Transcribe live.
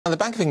And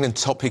the Bank of England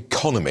top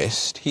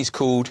economist, he's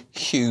called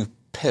Hugh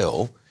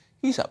Pill,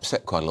 he's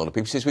upset quite a lot of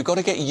people. He says we've got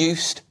to get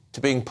used to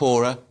being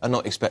poorer and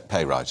not expect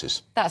pay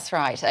rises. That's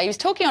right. He was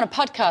talking on a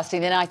podcast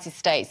in the United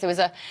States. There was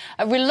a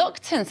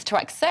reluctance to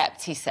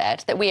accept, he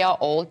said, that we are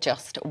all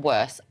just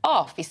worse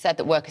off. He said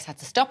that workers had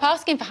to stop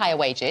asking for higher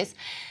wages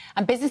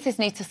and businesses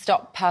need to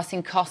stop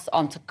passing costs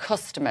on to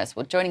customers.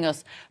 Well, joining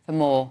us for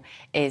more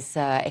is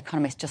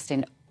economist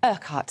Justin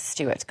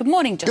Urquhart-Stewart. Good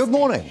morning, Justin. Good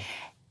morning.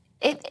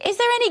 Is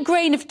there any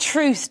grain of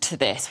truth to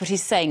this, what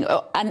he's saying?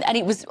 And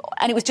it was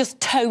just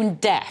tone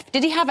deaf.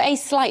 Did he have a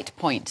slight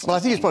point? Well, I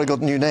think he's probably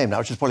got a new name now,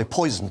 which is probably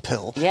Poison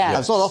Pill. Yeah.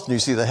 It's not often you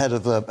see the head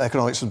of the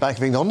economics from the Bank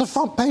of England on the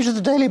front page of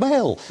the Daily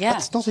Mail. Yeah.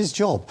 That's not his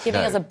job. Giving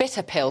us a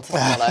bitter pill to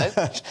swallow.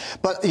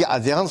 But, yeah,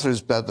 the answer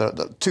is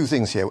two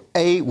things here.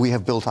 A, we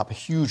have built up a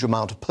huge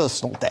amount of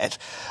personal debt,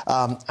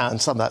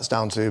 and some of that's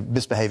down to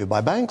misbehaviour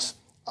by banks.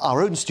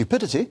 Our own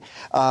stupidity,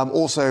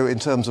 also in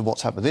terms of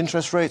what's happened with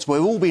interest rates.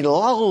 We've all been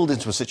lulled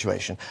into a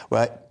situation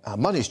where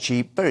money's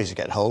cheap, very easy to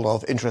get hold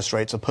of, interest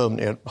rates are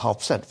permanently at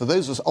 0.5%. For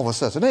those of a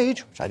certain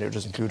age, which I know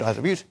does include either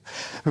of you,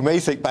 who may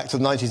think back to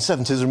the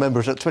 1970s,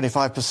 remember it at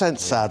 25%,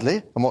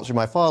 sadly. I'm watching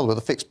my father with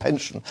a fixed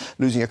pension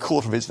losing a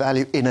quarter of its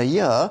value in a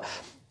year.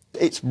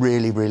 It's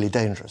really, really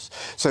dangerous.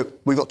 So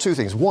we've got two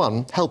things.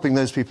 One, helping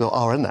those people who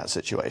are in that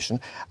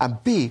situation.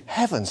 And B,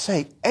 heaven's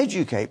sake,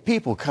 educate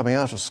people coming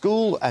out of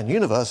school and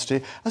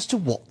university as to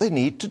what they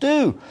need to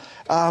do.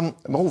 I'm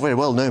all very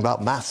well known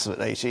about maths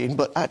at 18,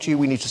 but actually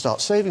we need to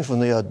start saving from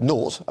the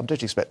naught. I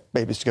don't expect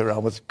babies to go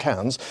around with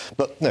cans,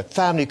 but no,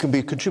 family can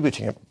be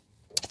contributing.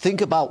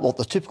 Think about what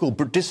the typical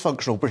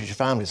dysfunctional British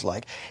family is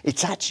like.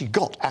 It's actually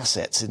got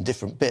assets in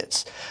different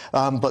bits,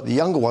 but the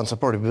younger ones are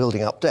probably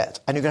building up debt.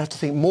 And you're going to have to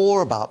think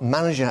more about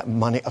managing that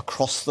money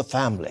across the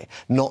family,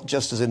 not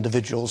just as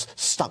individuals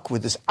stuck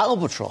with this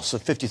albatross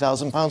of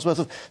 £50,000 worth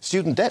of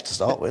student debt to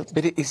start with.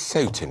 But it is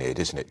so tenured,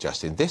 isn't it,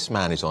 Justin? This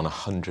man is on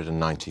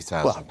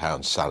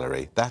 £190,000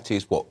 salary. That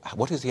is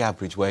what is the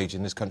average wage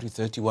in this country?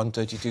 31,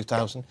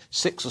 32,000?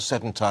 6 or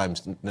 7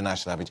 times the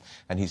national average.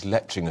 And he's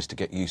lecturing us to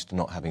get used to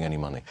not having any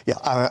money. Yeah.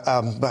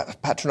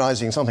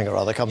 Patronising something or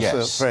other comes to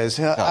the phrase.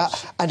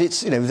 And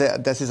it's, you know,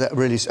 that is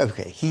really...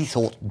 OK, he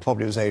thought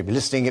probably was going to be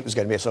listening, it was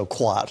going to be a sort of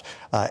quiet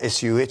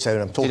issue, its own...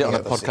 I'm talking did it on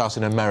a podcast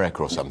in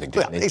America or something,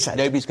 didn't he?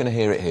 Exactly. Nobody's going to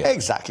hear it here.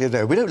 Exactly,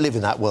 no. We don't live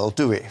in that world,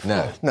 do we?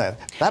 No. No.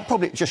 That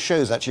probably just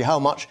shows, actually, how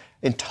much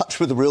in touch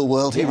with the real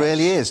world he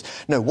really is.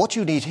 No, what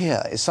you need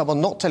here is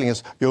someone not telling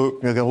us you're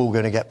all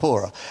going to get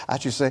poorer.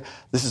 Actually say,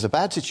 this is a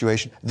bad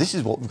situation, this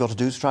is what we've got to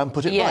do to try and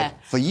put it right.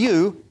 For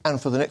you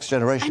and for the next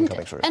generation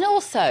coming through. And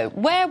also,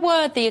 where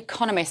were the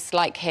economists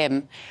like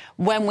him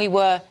when we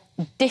were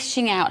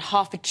dishing out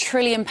 £500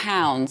 billion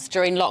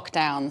during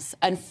lockdowns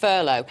and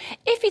furlough?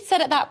 If he'd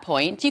said at that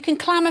point, you can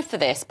clamour for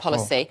this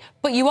policy,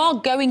 but you are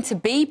going to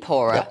be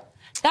poorer... Yeah.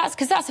 That's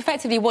because that's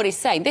effectively what he's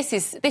saying. This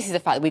is the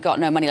fact that we've got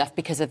no money left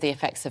because of the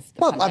effects of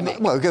the pandemic.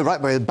 Well, go right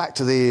way back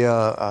to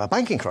the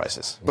banking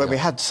crisis, where we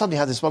suddenly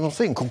had this one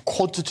thing called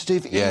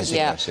quantitative easing.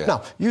 Yes.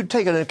 Now, you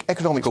take an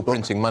economics book...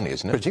 printing money,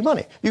 isn't it? Printing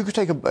money. You could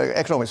take an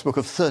economics book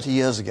of 30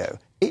 years ago.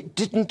 It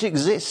didn't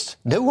exist.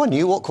 No one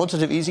knew what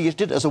quantitative easing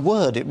did as a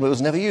word. It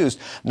was never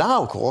used.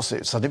 Now, of course,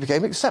 it suddenly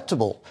became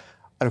acceptable.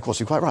 And, of course,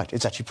 you're quite right.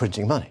 It's actually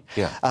printing money.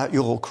 Yeah.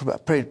 You're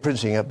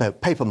printing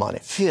paper money,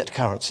 fiat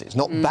currencies,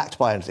 not backed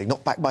by anything,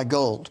 not backed by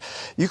gold.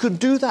 You can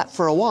do that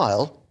for a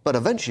while, but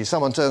eventually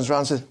someone turns around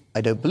and says,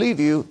 I don't believe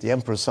you, the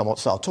emperor's somewhat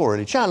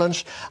sartorially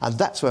challenged, and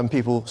that's when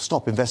people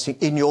stop investing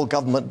in your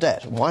government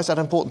debt. And why is that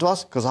important to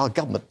us? Because our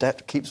government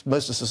debt keeps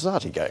most of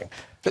society going.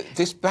 But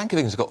this Bank of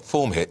England's got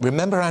form here.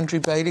 Remember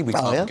Andrew Bailey? We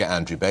can't forget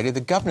Andrew Bailey,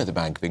 the governor of the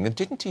Bank of England.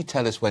 Didn't he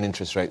tell us when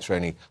interest rates were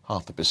only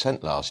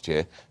 0.5% last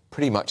year?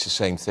 Pretty much the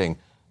same thing.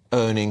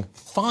 Earning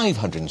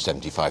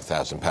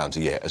 £575,000 a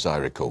year, as I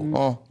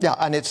recall. Yeah,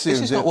 and this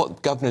is not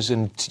what governors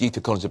and chief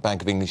economists of the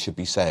Bank of England should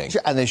be saying.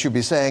 And they should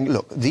be saying,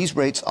 look, these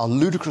rates are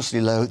ludicrously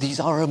low. These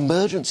are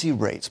emergency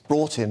rates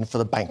brought in for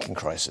the banking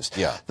crisis.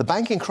 Yeah. The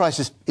banking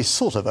crisis is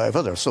sort of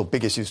over. There are still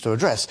big issues to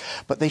address,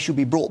 but they should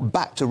be brought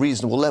back to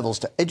reasonable levels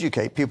to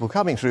educate people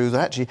coming through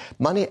that actually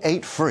money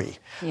ain't free.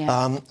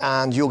 Yeah.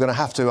 And you're going to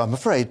have to, I'm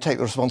afraid, take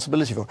the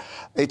responsibility for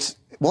it.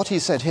 What he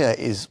said here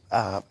is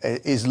a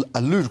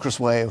ludicrous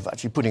way of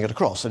actually putting it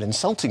across and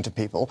insulting to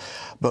people.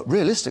 But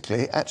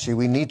realistically, actually,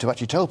 we need to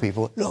actually tell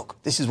people, look,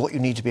 this is what you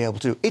need to be able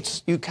to do.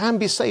 You can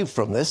be saved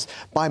from this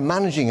by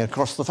managing it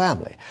across the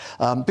family.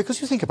 Because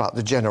you think about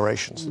the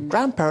generations.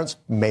 Grandparents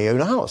may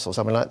own a house or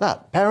something like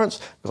that. Parents,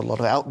 got a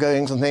lot of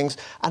outgoings and things.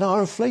 And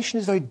our inflation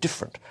is very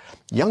different.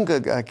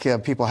 Younger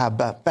people have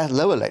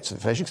lower rates of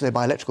inflation because they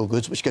buy electrical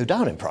goods which go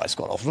down in price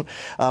quite often,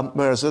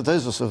 whereas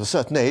those of a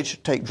certain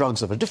age take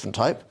drugs of a different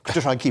type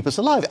to try and keep us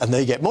alive, and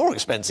they get more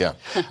expensive.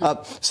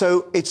 Yeah.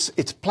 So it's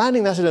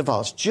planning that in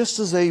advance, just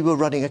as though you were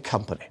running a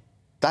company.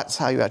 That's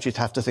how you actually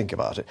have to think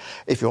about it.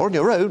 If you're on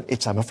your own,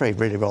 it's, I'm afraid,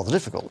 really rather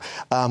difficult.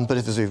 But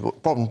if there's a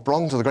problem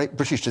belong to the great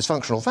British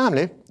dysfunctional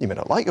family, you may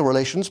not like your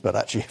relations, but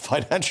actually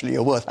financially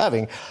you're worth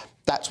having,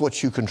 That's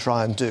what you can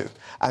try and do.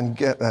 And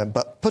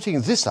but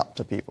putting this up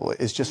to people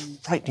is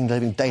just frightening the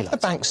living daylights. The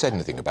bank said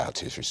anything about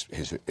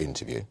his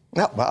interview?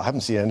 No, well, I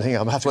haven't seen anything.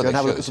 I'm going to have to go and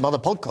have a look at some other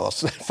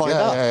podcasts and find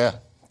out. Yeah.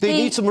 They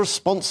need some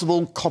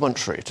responsible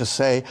commentary to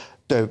say,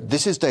 no,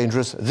 this is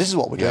dangerous, this is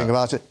what we're doing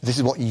about it, this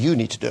is what you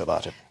need to do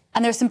about it.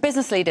 And there are some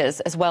business leaders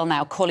as well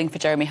now calling for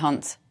Jeremy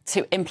Hunt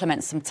to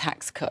implement some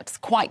tax cuts,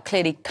 quite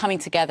clearly coming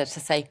together to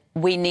say,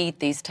 we need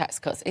these tax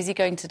cuts. Is he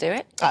going to do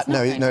it?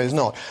 No, he's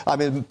not. I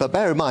mean, but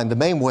bear in mind, the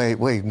main way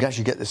you can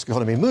actually get this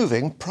economy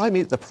moving,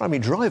 the primary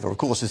driver, of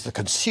course, is the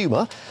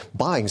consumer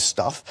buying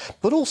stuff,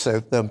 but also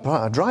the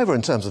driver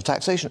in terms of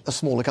taxation are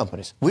smaller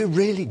companies. We're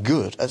really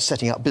good at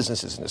setting up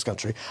businesses in this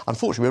country.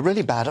 Unfortunately, we're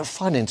really bad at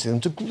financing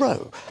them to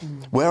grow.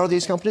 Where are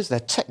these companies? They're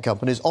tech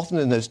companies, often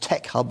in those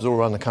tech hubs all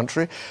around the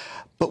country.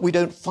 But we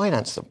don't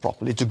finance them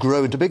properly to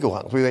grow into bigger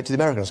ones. We wait to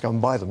the Americans to come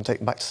and buy them and take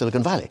them back to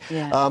Silicon Valley.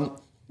 Yeah.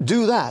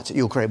 Do that,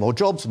 you'll create more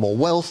jobs, more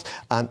wealth,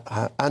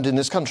 and in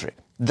this country.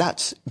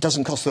 That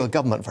doesn't cost the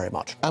government very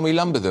much. And we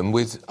lumber them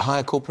with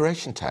higher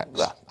corporation tax.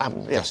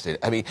 Justin,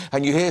 I mean,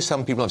 and you hear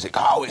some people say,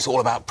 oh, it's all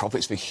about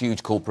profits for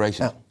huge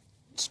corporations. Yeah.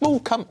 Small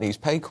companies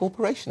pay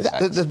corporation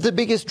tax. The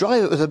biggest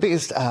driver, the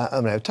biggest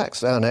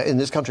tax earner in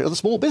this country are the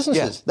small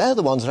businesses. Yeah. They're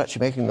the ones that are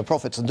actually making the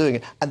profits and doing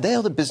it, and they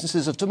are the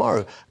businesses of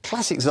tomorrow.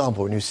 Classic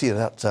example when you see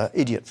that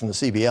idiot from the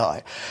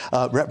CBI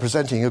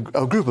representing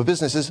a group of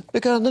businesses.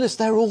 Look on the list,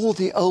 they're all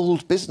the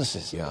old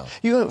businesses. Yeah.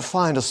 You won't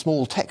find a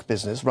small tech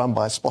business run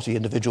by a spotty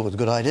individual with a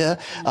good idea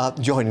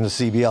joining the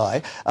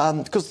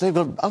CBI because they've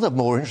got other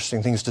more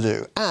interesting things to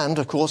do. And,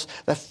 of course,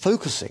 they're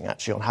focusing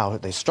actually on how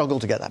they struggle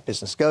to get that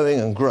business going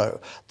and grow.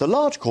 The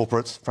large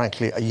corporates,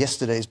 frankly, are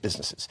yesterday's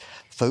businesses.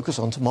 Focus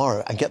on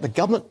tomorrow and get the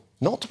government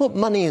not to put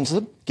money into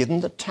them, give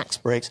them the tax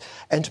breaks,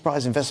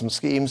 enterprise investment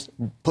schemes,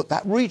 put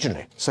that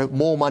regionally, so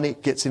more money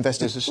gets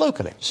invested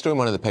locally. Story in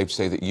one of the papers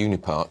say that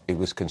Unipart, it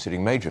was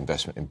considering major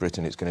investment in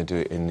Britain. It's going to do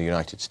it in the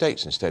United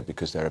States instead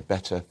because there are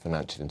better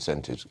financial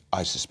incentives.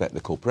 I suspect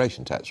the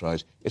corporation tax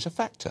rise is a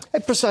factor.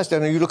 Precisely.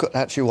 I mean, you look at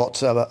actually what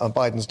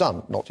Biden's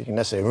done. Not that you can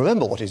necessarily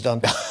remember what he's done,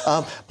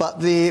 but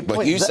the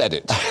point you said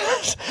it.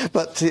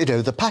 But, you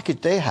know, the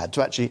package they had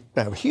to actually,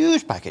 a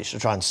huge package to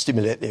try and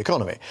stimulate the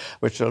economy,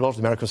 which a lot of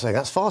Americans are saying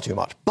that's far too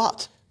much.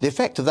 But the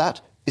effect of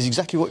that is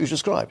exactly what you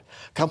described.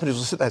 Companies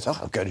will sit there and say, oh,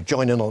 I'm going to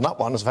join in on that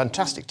one. It's a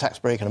fantastic tax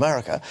break in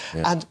America.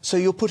 Yeah. And so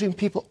you're putting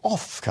people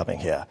off coming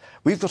here.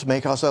 We've got to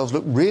make ourselves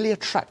look really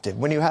attractive.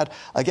 When you had,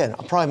 again,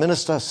 a Prime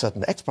Minister, a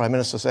certain ex-Prime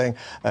Minister saying,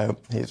 I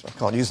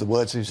can't use the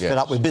words, who's fed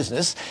up with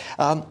business,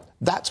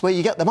 that's where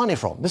you get the money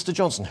from. Mr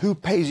Johnson, who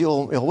pays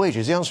your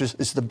wages? The answer is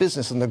it's the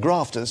business and the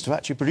grafters to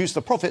actually produce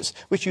the profits,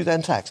 which you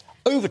then tax.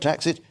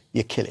 Overtax it,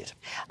 you kill it.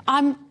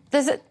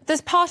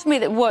 There's part of me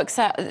that works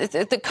out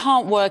that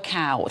can't work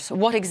out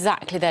what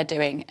exactly they're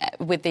doing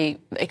with the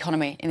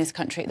economy in this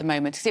country at the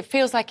moment, because it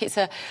feels like it's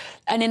an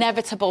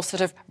inevitable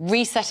sort of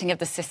resetting of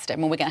the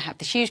system, and we're going to have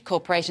these huge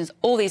corporations,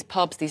 all these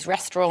pubs, these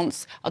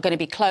restaurants are going to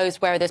be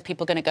closed. Where are those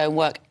people going to go and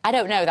work? I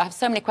don't know. I have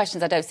so many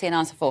questions I don't see an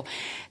answer for.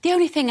 The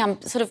only thing I'm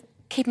sort of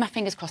keeping my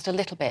fingers crossed a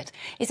little bit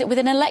is that with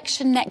an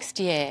election next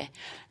year,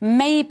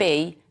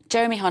 maybe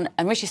Jeremy Hunt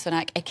and Rishi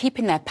Sunak are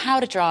keeping their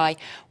powder dry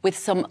with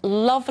some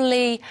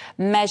lovely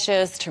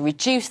measures to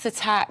reduce the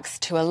tax,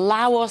 to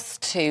allow us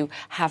to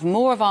have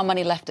more of our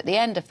money left at the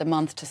end of the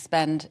month to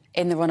spend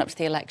in the run-up to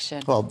the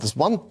election. Well, there's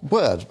one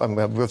word,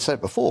 we've said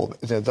it before,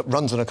 that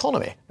runs an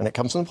economy, and it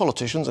comes from the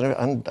politicians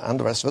and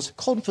the rest of us,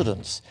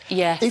 confidence.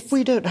 Yes. If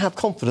we don't have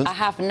confidence... I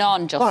have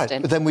none,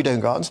 Justin. Right, then we don't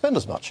go out and spend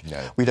as much.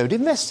 No. We don't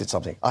invest in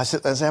something. I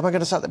sit there and say, am I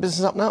going to start the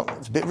business up now?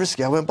 It's a bit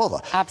risky, I won't bother.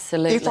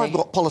 Absolutely. If I've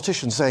got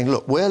politicians saying,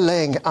 look, we're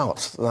laying out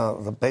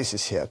the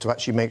basis here to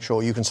actually make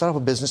sure you can set up a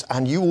business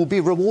and you will be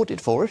rewarded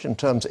for it in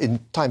time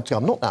to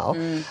come, not now,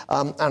 and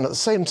at the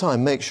same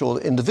time make sure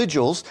that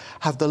individuals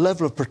have the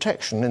level of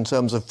protection in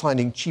terms of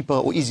finding cheaper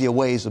or easier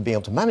ways of being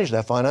able to manage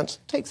their finance.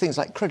 Take things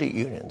like credit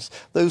unions,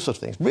 those sort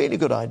of things. Really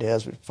good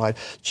ideas which provide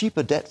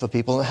cheaper debt for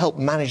people and help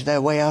manage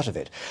their way out of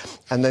it.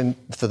 And then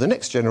for the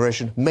next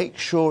generation, make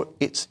sure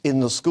it's in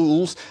the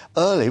schools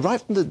early,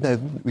 right from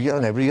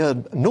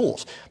the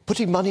naught,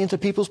 putting money into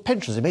people's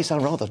pensions. It may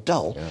sound rather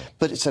dull,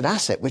 but it's an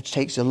asset which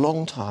takes a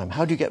long time.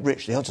 How do you get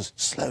rich? The answer is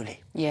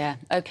slowly. Yeah,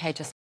 OK,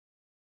 just